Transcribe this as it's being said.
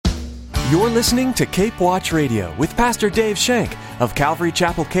You're listening to Cape Watch Radio with Pastor Dave Shank of Calvary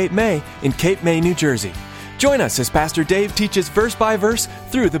Chapel, Cape May in Cape May, New Jersey. Join us as Pastor Dave teaches verse by verse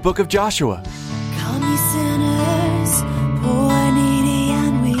through the book of Joshua. Come ye sinners, poor, needy,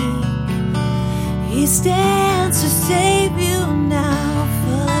 and weak. He stands to save you now,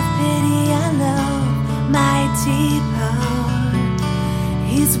 full of pity and love, mighty power.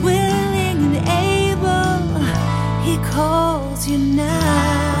 He's willing and able, He calls you now.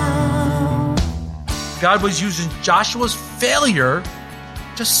 God was using Joshua's failure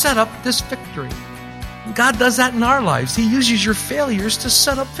to set up this victory. God does that in our lives. He uses your failures to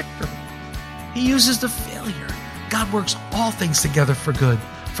set up victory. He uses the failure. God works all things together for good,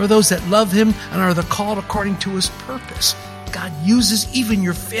 for those that love Him and are the called according to His purpose. God uses even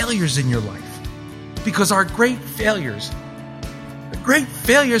your failures in your life. Because our great failures, the great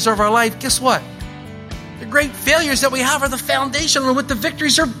failures of our life, guess what? The great failures that we have are the foundation on which the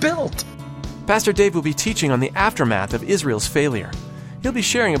victories are built. Pastor Dave will be teaching on the aftermath of Israel's failure. He'll be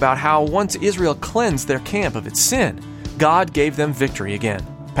sharing about how once Israel cleansed their camp of its sin, God gave them victory again.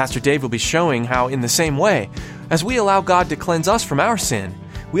 Pastor Dave will be showing how, in the same way, as we allow God to cleanse us from our sin,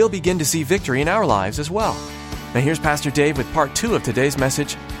 we'll begin to see victory in our lives as well. Now here's Pastor Dave with part 2 of today's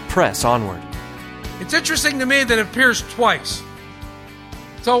message, Press Onward. It's interesting to me that it appears twice.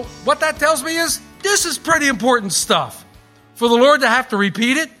 So what that tells me is, this is pretty important stuff. For the Lord to have to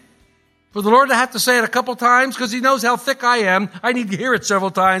repeat it, for the Lord to have to say it a couple times, because He knows how thick I am, I need to hear it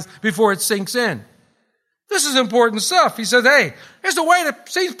several times before it sinks in. This is important stuff. He says, hey, there's a way that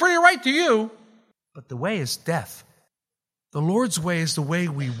seems pretty right to you, but the way is death. The Lord's way is the way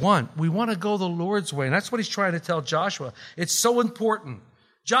we want. We want to go the Lord's way, and that's what He's trying to tell Joshua. It's so important.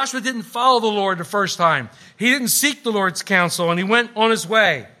 Joshua didn't follow the Lord the first time. He didn't seek the Lord's counsel, and he went on his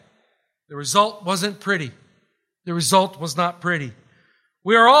way. The result wasn't pretty. The result was not pretty.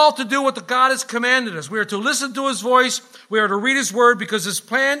 We are all to do what God has commanded us. We are to listen to His voice. We are to read His word because His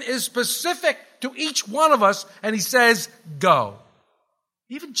plan is specific to each one of us. And He says, go.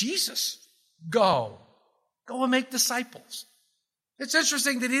 Even Jesus, go. Go and make disciples. It's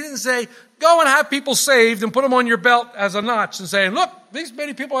interesting that He didn't say, go and have people saved and put them on your belt as a notch and saying, look, these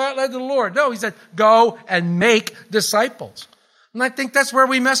many people are led to the Lord. No, He said, go and make disciples. And I think that's where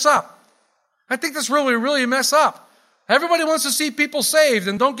we mess up. I think that's really, really mess up. Everybody wants to see people saved,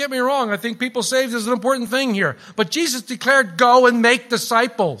 and don't get me wrong, I think people saved is an important thing here. But Jesus declared, go and make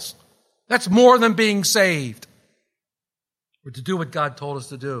disciples. That's more than being saved. We're to do what God told us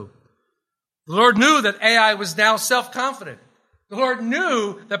to do. The Lord knew that Ai was now self-confident. The Lord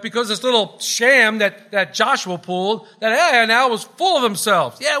knew that because this little sham that Joshua pulled, that Ai now was full of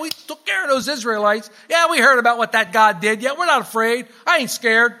themselves. Yeah, we took care of those Israelites. Yeah, we heard about what that God did. Yeah, we're not afraid. I ain't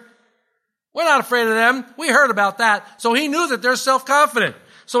scared. We're not afraid of them. We heard about that. So He knew that they're self-confident.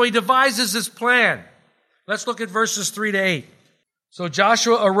 So He devises His plan. Let's look at verses 3 to 8. So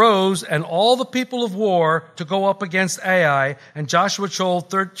Joshua arose and all the people of war to go up against Ai, and Joshua chose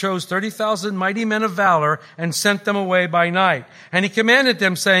 30,000 mighty men of valor and sent them away by night. And he commanded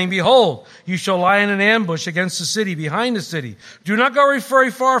them, saying, behold, you shall lie in an ambush against the city, behind the city. Do not go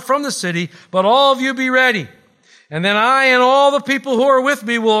very far from the city, but all of you be ready. And then I and all the people who are with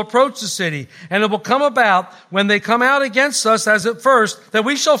me will approach the city. And it will come about, when they come out against us as at first, that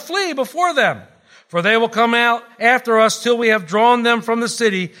we shall flee before them. For they will come out after us till we have drawn them from the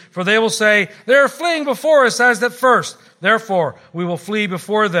city. For they will say, they are fleeing before us as at first. Therefore, we will flee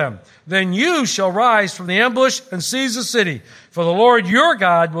before them. Then you shall rise from the ambush and seize the city. For the Lord your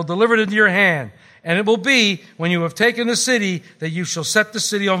God will deliver it into your hand. And it will be, when you have taken the city, that you shall set the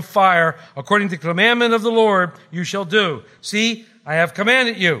city on fire. According to the commandment of the Lord, you shall do. See, I have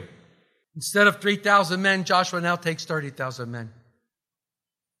commanded you. Instead of 3,000 men, Joshua now takes 30,000 men.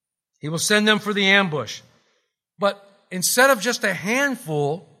 He will send them for the ambush. But instead of just a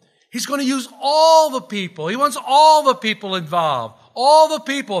handful, He's going to use all the people. He wants all the people involved. All the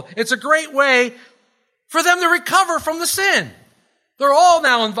people. It's a great way for them to recover from the sin. They're all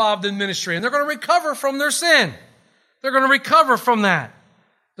now involved in ministry, and they're going to recover from their sin. They're going to recover from that.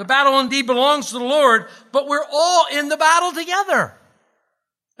 The battle indeed belongs to the Lord, but we're all in the battle together.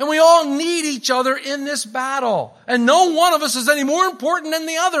 And we all need each other in this battle. And no one of us is any more important than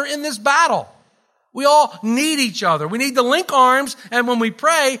the other in this battle. We all need each other. We need to link arms, and when we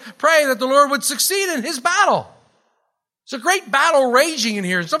pray that the Lord would succeed in His battle. It's a great battle raging in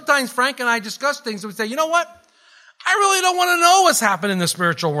here. Sometimes Frank and I discuss things, and we say, you know what? I really don't want to know what's happened in the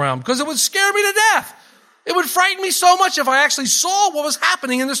spiritual realm because it would scare me to death. It would frighten me so much if I actually saw what was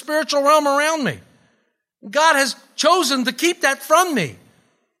happening in the spiritual realm around me. God has chosen to keep that from me.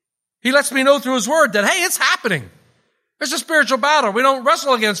 He lets me know through His word that, hey, it's happening. There's a spiritual battle. We don't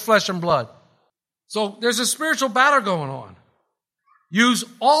wrestle against flesh and blood. So there's a spiritual battle going on. Use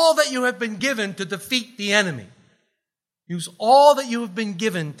all that you have been given to defeat the enemy. Use all that you have been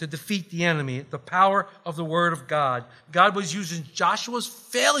given to defeat the enemy, the power of the Word of God. God was using Joshua's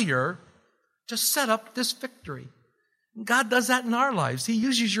failure to set up this victory. God does that in our lives. He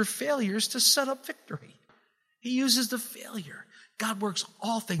uses your failures to set up victory. He uses the failure. God works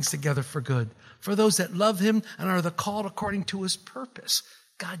all things together for good, for those that love Him and are the called according to His purpose.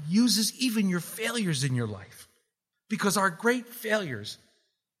 God uses even your failures in your life. Because our great failures,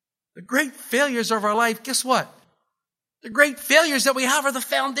 the great failures of our life, guess what? The great failures that we have are the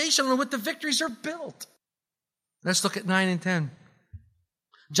foundation on which the victories are built. Let's look at 9 and 10.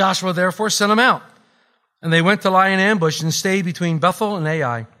 Joshua therefore sent them out, and they went to lie in ambush and stayed between Bethel and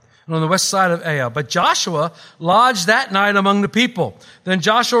Ai, and on the west side of Ai. But Joshua lodged that night among the people. Then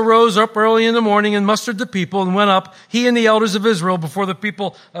Joshua rose up early in the morning and mustered the people and went up, he and the elders of Israel, before the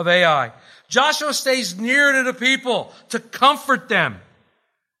people of Ai. Joshua stays near to the people to comfort them.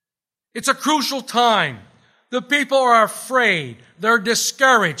 It's a crucial time. The people are afraid. They're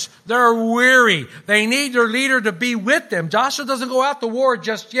discouraged. They're weary. They need their leader to be with them. Joshua doesn't go out to war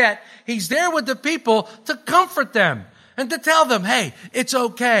just yet. He's there with the people to comfort them and to tell them, hey, it's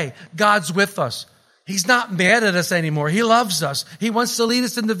okay. God's with us. He's not mad at us anymore. He loves us. He wants to lead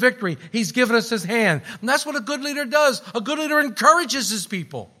us into victory. He's given us His hand. And that's what a good leader does. A good leader encourages his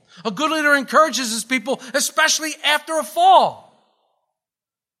people. A good leader encourages his people, especially after a fall.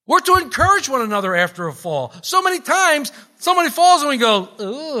 We're to encourage one another after a fall. So many times, somebody falls and we go,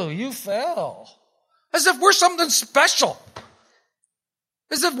 "Ooh, you fell." As if we're something special.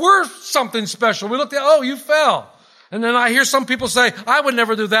 As if we're something special. We look at, "Oh, you fell." And then I hear some people say, "I would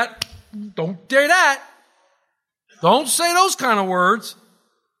never do that." Don't dare that. Don't say those kind of words.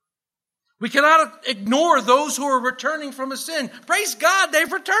 We cannot ignore those who are returning from a sin. Praise God,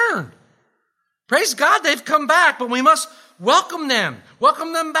 they've returned. Praise God, they've come back, but we must welcome them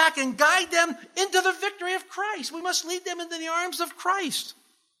back and guide them into the victory of Christ. We must lead them into the arms of Christ.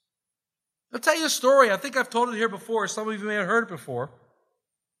 I'll tell you a story. I think I've told it here before. Some of you may have heard it before.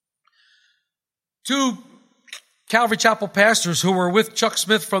 Two Calvary Chapel pastors who were with Chuck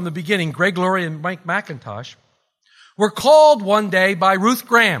Smith from the beginning, Greg Laurie and Mike McIntosh, were called one day by Ruth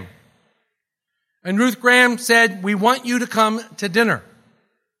Graham. And Ruth Graham said, "We want you to come to dinner.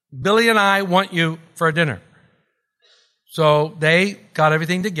 Billy and I want you for a dinner." So they got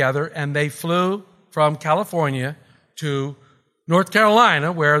everything together and they flew from California to North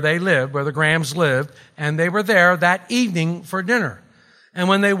Carolina, where they lived, where the Grahams lived, and they were there that evening for dinner. And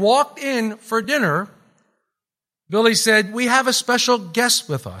when they walked in for dinner, Billy said, "We have a special guest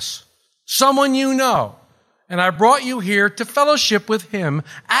with us, someone you know, and I brought you here to fellowship with him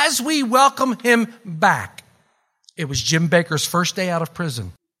as we welcome him back." It was Jim Bakker's first day out of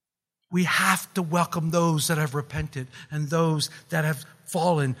prison. We have to welcome those that have repented and those that have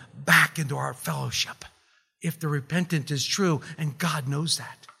fallen back into our fellowship. If the repentance is true, and God knows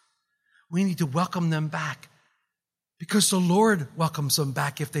that, we need to welcome them back because the Lord welcomes them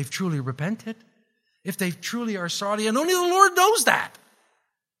back if they've truly repented, if they truly are sorry, and only the Lord knows that.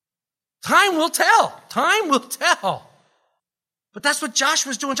 Time will tell. Time will tell. But that's what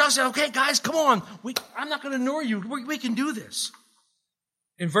Joshua's doing. Joshua said, "Okay, guys, come on. I'm not going to ignore you. We can do this."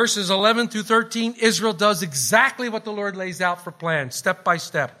 In verses 11 through 13, Israel does exactly what the Lord lays out for plan, step by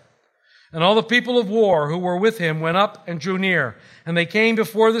step. And all the people of war who were with him went up and drew near. And they came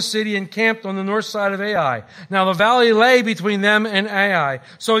before the city and camped on the north side of Ai. Now the valley lay between them and Ai.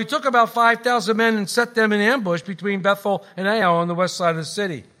 So he took about 5,000 men and set them in ambush between Bethel and Ai on the west side of the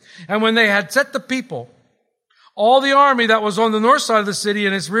city. And when they had set the people, all the army that was on the north side of the city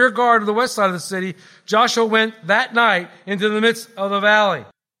and its rear guard of the west side of the city, Joshua went that night into the midst of the valley.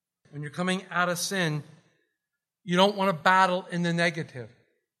 When you're coming out of sin, you don't want to battle in the negative.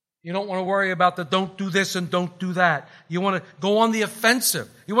 You don't want to worry about the don't do this and don't do that. You want to go on the offensive.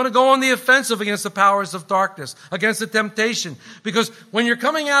 You want to go on the offensive against the powers of darkness, against the temptation. Because when you're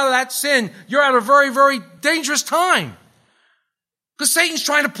coming out of that sin, you're at a very, very dangerous time. Because Satan's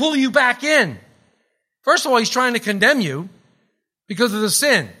trying to pull you back in. First of all, he's trying to condemn you because of the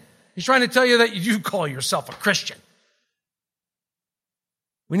sin. He's trying to tell you that you call yourself a Christian.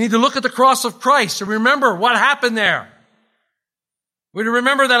 We need to look at the cross of Christ and remember what happened there. We need to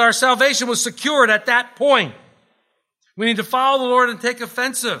remember that our salvation was secured at that point. We need to follow the Lord and take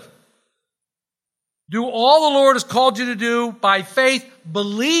offensive. Do all the Lord has called you to do by faith,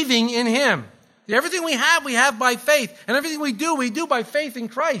 believing in Him. Everything we have by faith. And everything we do by faith in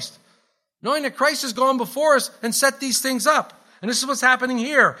Christ. Knowing that Christ has gone before us and set these things up. And this is what's happening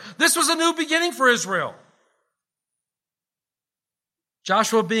here. This was a new beginning for Israel.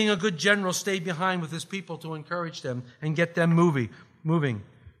 Joshua, being a good general, stayed behind with his people to encourage them and get them moving.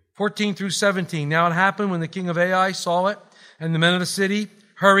 14 through 17. Now it happened when the king of Ai saw it, and the men of the city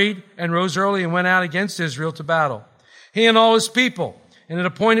hurried and rose early and went out against Israel to battle, he and all his people, in an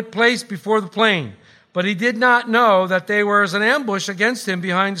appointed place before the plain. But he did not know that they were as an ambush against him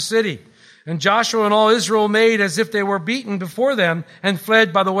behind the city. And Joshua and all Israel made as if they were beaten before them and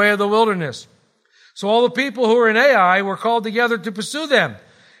fled by the way of the wilderness. So all the people who were in Ai were called together to pursue them.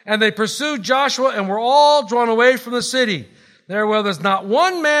 And they pursued Joshua and were all drawn away from the city. There was not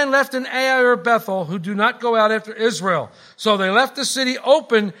one man left in Ai or Bethel who do not go out after Israel. So they left the city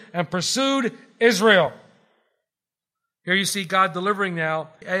open and pursued Israel. Here you see God delivering now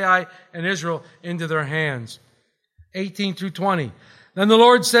Ai and Israel into their hands. 18 through 20. Then the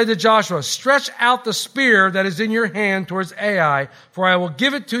Lord said to Joshua, stretch out the spear that is in your hand towards Ai, for I will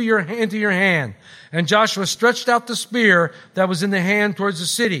give it into your hand. And Joshua stretched out the spear that was in the hand towards the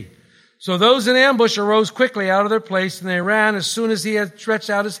city. So those in ambush arose quickly out of their place, and they ran as soon as he had stretched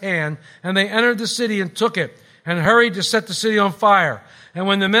out his hand, and they entered the city and took it, and hurried to set the city on fire. And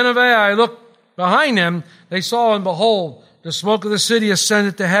when the men of Ai looked behind them, they saw, and behold, the smoke of the city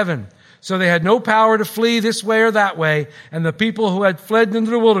ascended to heaven. So they had no power to flee this way or that way, and the people who had fled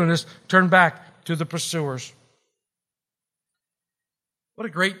into the wilderness turned back to the pursuers. What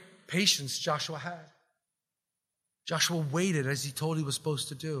a great patience Joshua had. Joshua waited as he told he was supposed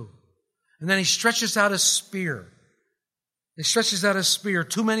to do. And then he stretches out his spear. He stretches out his spear.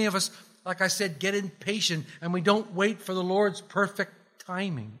 Too many of us, like I said, get impatient and we don't wait for the Lord's perfect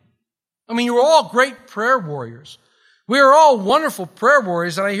timing. I mean, you're all great prayer warriors. We are all wonderful prayer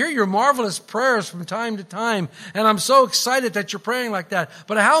warriors, and I hear your marvelous prayers from time to time, and I'm so excited that you're praying like that.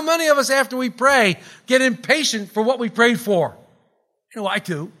 But how many of us, after we pray, get impatient for what we prayed for? You know, I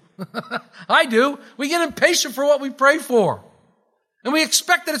do. I do. We get impatient for what we pray for. And we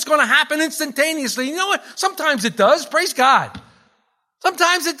expect that it's going to happen instantaneously. You know what? Sometimes it does. Praise God.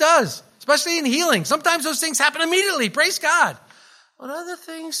 Sometimes it does, especially in healing. Sometimes those things happen immediately. Praise God. But other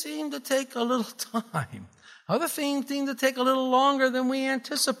things seem to take a little time. Other things seem to take a little longer than we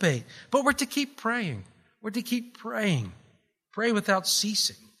anticipate. But we're to keep praying. We're to keep praying. Pray without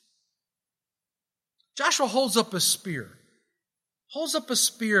ceasing. Joshua holds up a spear. Holds up a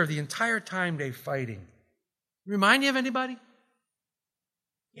spear the entire time they're fighting. Remind you of anybody?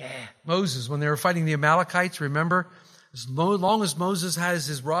 Yeah, Moses, when they were fighting the Amalekites, remember? As long as Moses has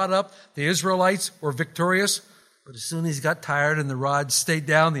his rod up, the Israelites were victorious. But as soon as he got tired and the rod stayed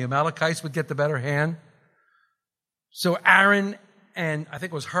down, the Amalekites would get the better hand. So Aaron and I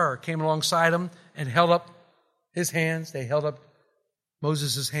think it was Hur came alongside him and held up his hands. They held up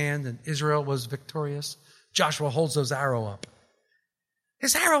Moses' hand and Israel was victorious. Joshua holds his arrow up.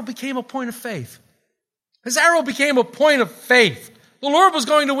 His arrow became a point of faith. His arrow became a point of faith. The Lord was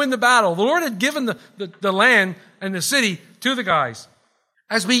going to win the battle. The Lord had given the land and the city to the guys.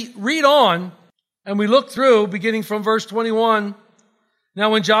 As we read on and we look through, beginning from verse 21,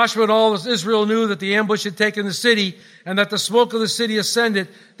 now when Joshua and all of Israel knew that the ambush had taken the city and that the smoke of the city ascended,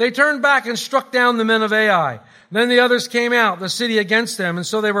 they turned back and struck down the men of Ai. Then the others came out, the city against them, and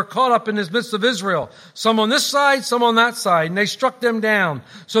so they were caught up in the midst of Israel, some on this side, some on that side, and they struck them down,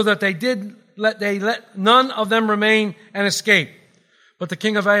 so that they let none of them remain and escape. But the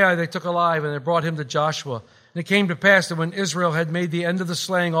king of Ai they took alive, and they brought him to Joshua. And it came to pass that when Israel had made the end of the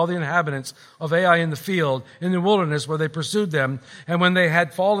slaying all the inhabitants of Ai in the field, in the wilderness where they pursued them, and when they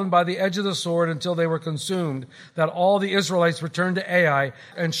had fallen by the edge of the sword until they were consumed, that all the Israelites returned to Ai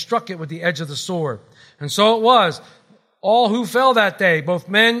and struck it with the edge of the sword. And so it was, all who fell that day, both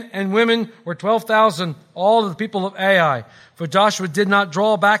men and women, were 12,000, all of the people of Ai. For Joshua did not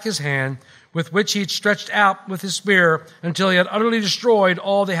draw back his hand, with which he had stretched out with his spear, until he had utterly destroyed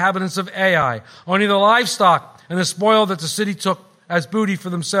all the inhabitants of Ai. Only the livestock and the spoil that the city took as booty for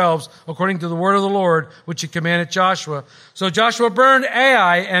themselves, according to the word of the Lord, which he commanded Joshua. So Joshua burned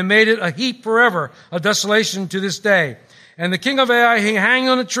Ai and made it a heap forever, a desolation to this day. And the king of Ai hung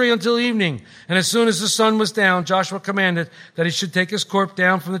on a tree until evening. And as soon as the sun was down, Joshua commanded that he should take his corpse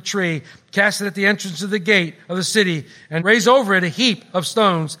down from the tree, cast it at the entrance of the gate of the city, and raise over it a heap of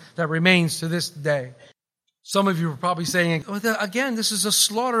stones that remains to this day. Some of you are probably saying, again, this is a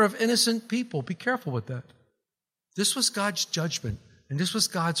slaughter of innocent people. Be careful with that. This was God's judgment, and this was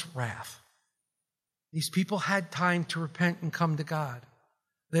God's wrath. These people had time to repent and come to God.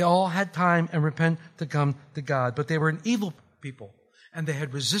 They all had time and repent to come to God. But they were an evil people. And they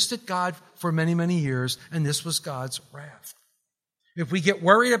had resisted God for many, many years. And this was God's wrath. If we get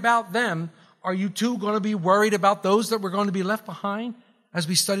worried about them, are you too going to be worried about those that were going to be left behind? As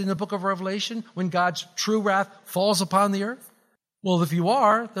we study in the book of Revelation, when God's true wrath falls upon the earth? Well, if you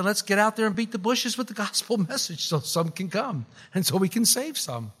are, then let's get out there and beat the bushes with the gospel message so some can come and so we can save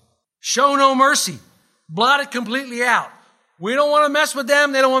some. Show no mercy. Blot it completely out. We don't want to mess with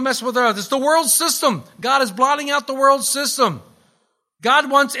them. They don't want to mess with us. It's the world system. God is blotting out the world system. God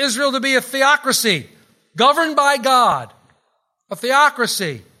wants Israel to be a theocracy, governed by God. A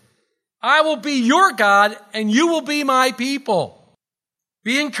theocracy. I will be your God and you will be my people.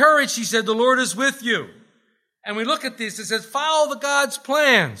 Be encouraged, he said, the Lord is with you. And we look at this, it says, follow the God's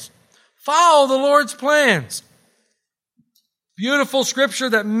plans. Follow the Lord's plans. Beautiful scripture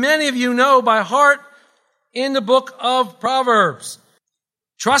that many of you know by heart in the book of Proverbs.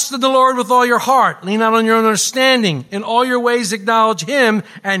 Trust in the Lord with all your heart. Lean not on your own understanding. In all your ways acknowledge him,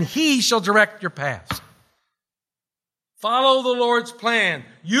 and he shall direct your paths. Follow the Lord's plan.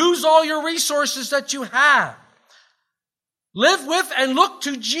 Use all your resources that you have. Live with and look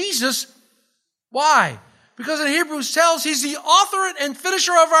to Jesus. Why? Because in Hebrews tells he's the author and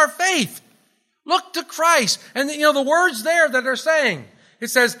finisher of our faith. Look to Christ. And the words there that they're saying, it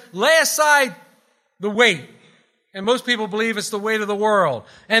says, lay aside the weight. And most people believe it's the weight of the world.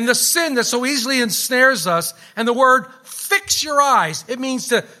 And the sin that so easily ensnares us. And the word, fix your eyes. It means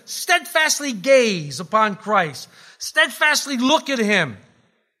to steadfastly gaze upon Christ. Steadfastly look at him.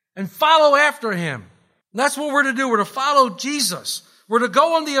 And follow after him. And that's what we're to do. We're to follow Jesus. We're to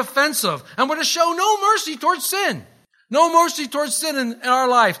go on the offensive. And we're to show no mercy towards sin. No mercy towards sin in our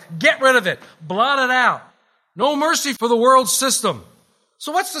life. Get rid of it. Blot it out. No mercy for the world system.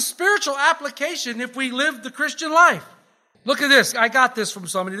 So what's the spiritual application if we live the Christian life? Look at this. I got this from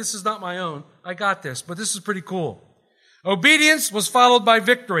somebody. This is not my own. I got this, but this is pretty cool. Obedience was followed by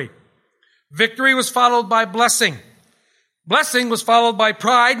victory. Victory was followed by blessing. Blessing was followed by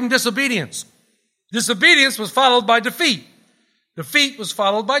pride and disobedience. Disobedience was followed by defeat. Defeat was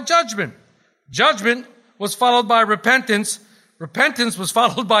followed by judgment. Judgment was followed by repentance. Repentance was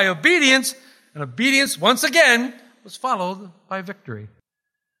followed by obedience. And obedience, once again, was followed by victory.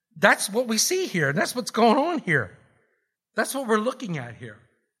 That's what we see here. That's what's going on here. That's what we're looking at here.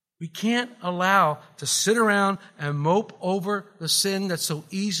 We can't allow to sit around and mope over the sin that so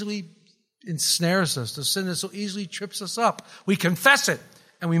easily ensnares us, the sin that so easily trips us up. We confess it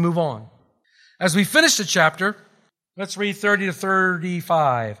and we move on. As we finish the chapter, let's read 30 to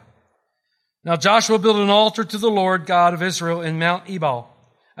 35. Now Joshua built an altar to the Lord God of Israel in Mount Ebal,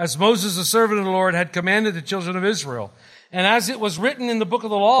 as Moses, the servant of the Lord, had commanded the children of Israel, and as it was written in the book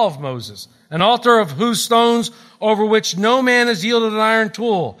of the law of Moses, an altar of whose stones over which no man has yielded an iron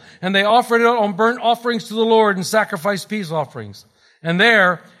tool. And they offered it on burnt offerings to the Lord and sacrificed peace offerings. And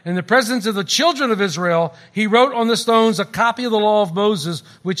there, in the presence of the children of Israel, he wrote on the stones a copy of the law of Moses,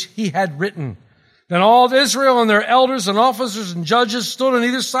 which he had written. Then all of Israel and their elders and officers and judges stood on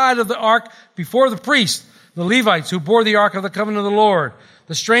either side of the ark before the priests, the Levites, who bore the ark of the covenant of the Lord,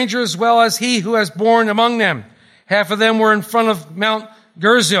 the stranger as well as he who has borne among them. Half of them were in front of Mount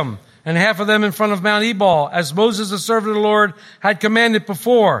Gerizim, and half of them in front of Mount Ebal, as Moses, the servant of the Lord, had commanded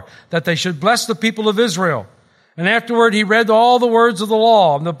before, that they should bless the people of Israel. And afterward he read all the words of the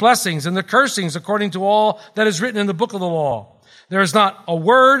law, and the blessings and the cursings according to all that is written in the book of the law. There is not a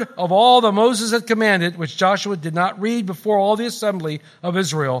word of all that Moses had commanded, which Joshua did not read before all the assembly of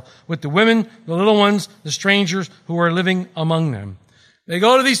Israel, with the women, the little ones, the strangers who were living among them. They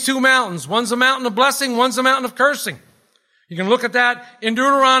go to these two mountains. One's a mountain of blessing, one's a mountain of cursing. You can look at that in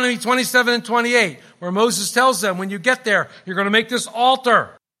Deuteronomy 27 and 28, where Moses tells them, when you get there, you're going to make this altar.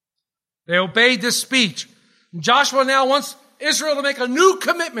 They obeyed this speech. Joshua now wants Israel to make a new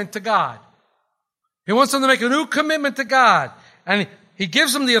commitment to God. He wants them to make a new commitment to God. And he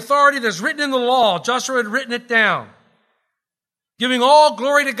gives them the authority that's written in the law. Joshua had written it down. Giving all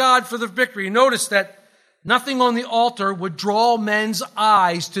glory to God for the victory. Notice that nothing on the altar would draw men's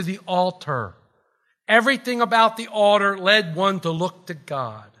eyes to the altar. Everything about the altar led one to look to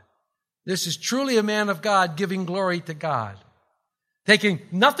God. This is truly a man of God giving glory to God. Taking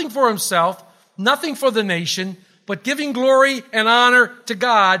nothing for himself, nothing for the nation, but giving glory and honor to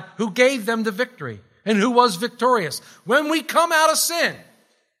God who gave them the victory and who was victorious. When we come out of sin,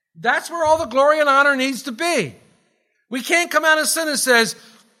 that's where all the glory and honor needs to be. We can't come out of sin and says,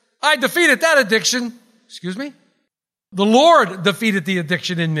 I defeated that addiction. Excuse me? The Lord defeated the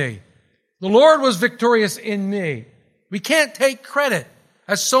addiction in me. The Lord was victorious in me. We can't take credit,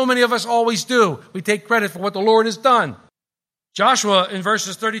 as so many of us always do. We take credit for what the Lord has done. Joshua, in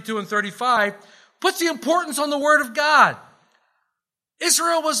verses 32 and 35, puts the importance on the Word of God.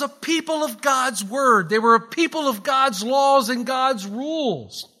 Israel was a people of God's Word. They were a people of God's laws and God's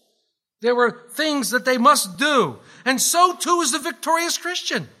rules. There were things that they must do. And so too is the victorious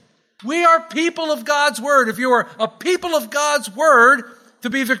Christian. We are people of God's Word. If you are a people of God's Word, to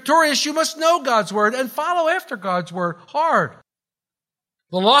be victorious, you must know God's Word and follow after God's Word hard.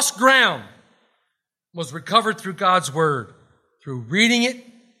 The lost ground was recovered through God's Word, through reading it,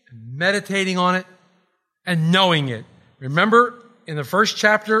 and meditating on it, and knowing it. Remember in the first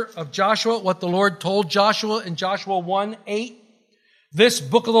chapter of Joshua what the Lord told Joshua in Joshua 1:8? This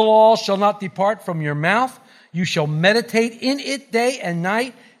book of the law shall not depart from your mouth. You shall meditate in it day and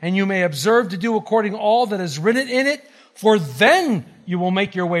night, and you may observe to do according to all that is written in it, for then you will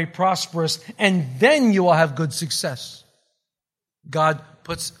make your way prosperous, and then you will have good success. God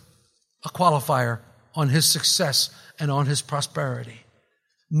puts a qualifier on his success and on his prosperity.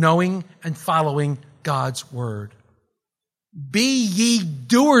 Knowing and following God's word. Be ye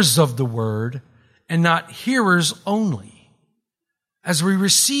doers of the word and not hearers only. As we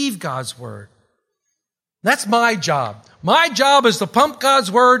receive God's word. That's my job. My job is to pump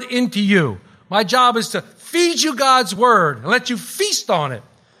God's word into you. My job is to feed you God's word and let you feast on it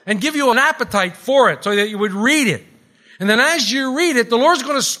and give you an appetite for it so that you would read it. And then as you read it, the Lord's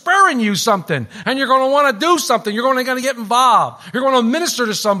going to spur in you something, and you're going to want to do something. You're going to get involved. You're going to minister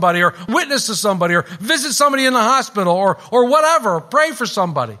to somebody or witness to somebody or visit somebody in the hospital or whatever, or pray for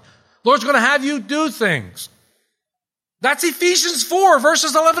somebody. The Lord's going to have you do things. That's Ephesians 4,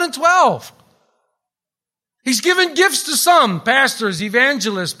 verses 11 and 12. He's given gifts to some, pastors,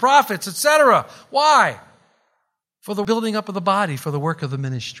 evangelists, prophets, etc. Why? For the building up of the body, for the work of the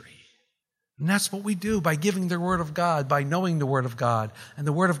ministry. And that's what we do by giving the Word of God, by knowing the Word of God. And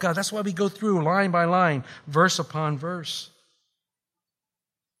the Word of God, that's why we go through line by line, verse upon verse.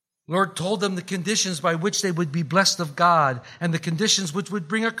 The Lord told them the conditions by which they would be blessed of God and the conditions which would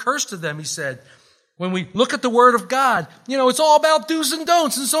bring a curse to them, he said. When we look at the Word of God, it's all about do's and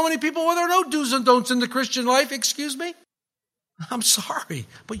don'ts. And so many people, well, there are no do's and don'ts in the Christian life. Excuse me? I'm sorry,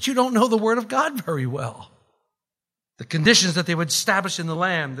 but you don't know the Word of God very well. The conditions that they would establish in the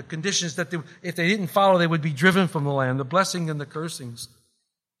land, the conditions that if they didn't follow, they would be driven from the land, the blessing and the cursings.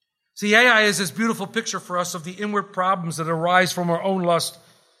 See, Ai is this beautiful picture for us of the inward problems that arise from our own lust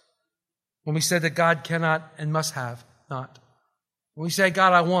when we say that God cannot and must have not. When we say,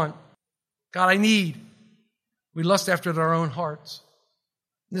 God, I want, God, I need, we lust after it in our own hearts.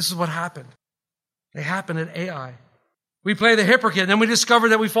 And this is what happened. It happened at Ai. We play the hypocrite, and then we discover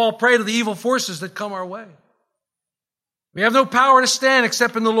that we fall prey to the evil forces that come our way. We have no power to stand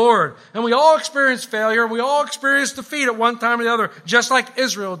except in the Lord. And we all experience failure, and we all experience defeat at one time or the other, just like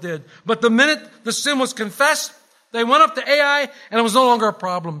Israel did. But the minute the sin was confessed, they went up to Ai, and it was no longer a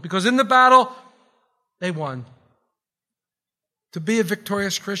problem, because in the battle, they won. To be a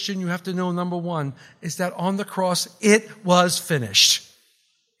victorious Christian, you have to know, number one, is that on the cross, it was finished.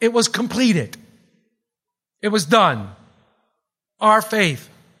 It was completed. It was done. Our faith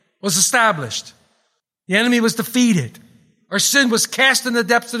was established. The enemy was defeated. Our sin was cast in the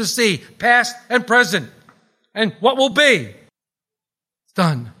depths of the sea, past and present. And what will be? It's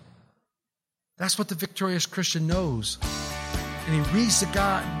done. That's what the victorious Christian knows. And he reads the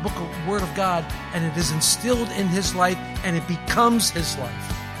Word of God, and it is instilled in his life, and it becomes his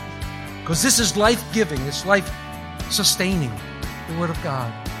life. Because this is life-giving, it's life-sustaining, the Word of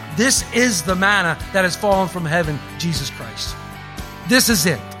God. This is the manna that has fallen from heaven, Jesus Christ. This is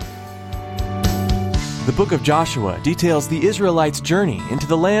it. The book of Joshua details the Israelites' journey into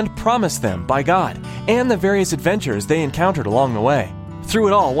the land promised them by God and the various adventures they encountered along the way. Through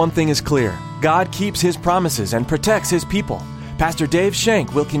it all, one thing is clear. God keeps his promises and protects his people. Pastor Dave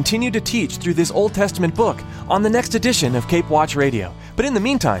Shank will continue to teach through this Old Testament book on the next edition of Cape Watch Radio. But in the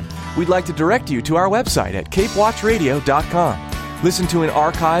meantime, we'd like to direct you to our website at capewatchradio.com. Listen to an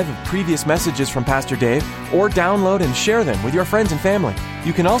archive of previous messages from Pastor Dave, or download and share them with your friends and family.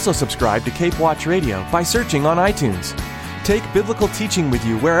 You can also subscribe to Cape Watch Radio by searching on iTunes. Take biblical teaching with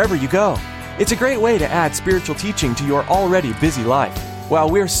you wherever you go. It's a great way to add spiritual teaching to your already busy life. While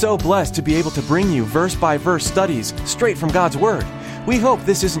we're so blessed to be able to bring you verse-by-verse studies straight from God's Word, we hope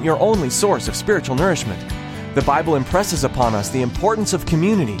this isn't your only source of spiritual nourishment. The Bible impresses upon us the importance of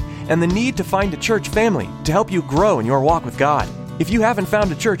community and the need to find a church family to help you grow in your walk with God. If you haven't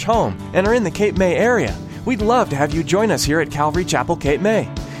found a church home and are in the Cape May area, we'd love to have you join us here at Calvary Chapel, Cape May,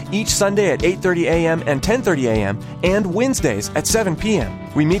 each Sunday at 8:30 a.m. and 10:30 a.m. and Wednesdays at 7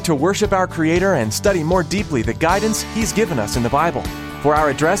 p.m. We meet to worship our Creator and study more deeply the guidance He's given us in the Bible. For our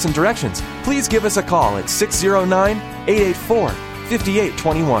address and directions, please give us a call at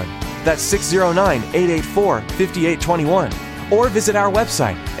 609-884-5821. That's 609-884-5821. Or visit our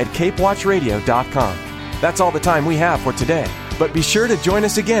website at capewatchradio.com. That's all the time we have for today. But be sure to join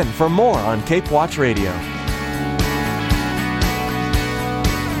us again for more on Cape Watch Radio.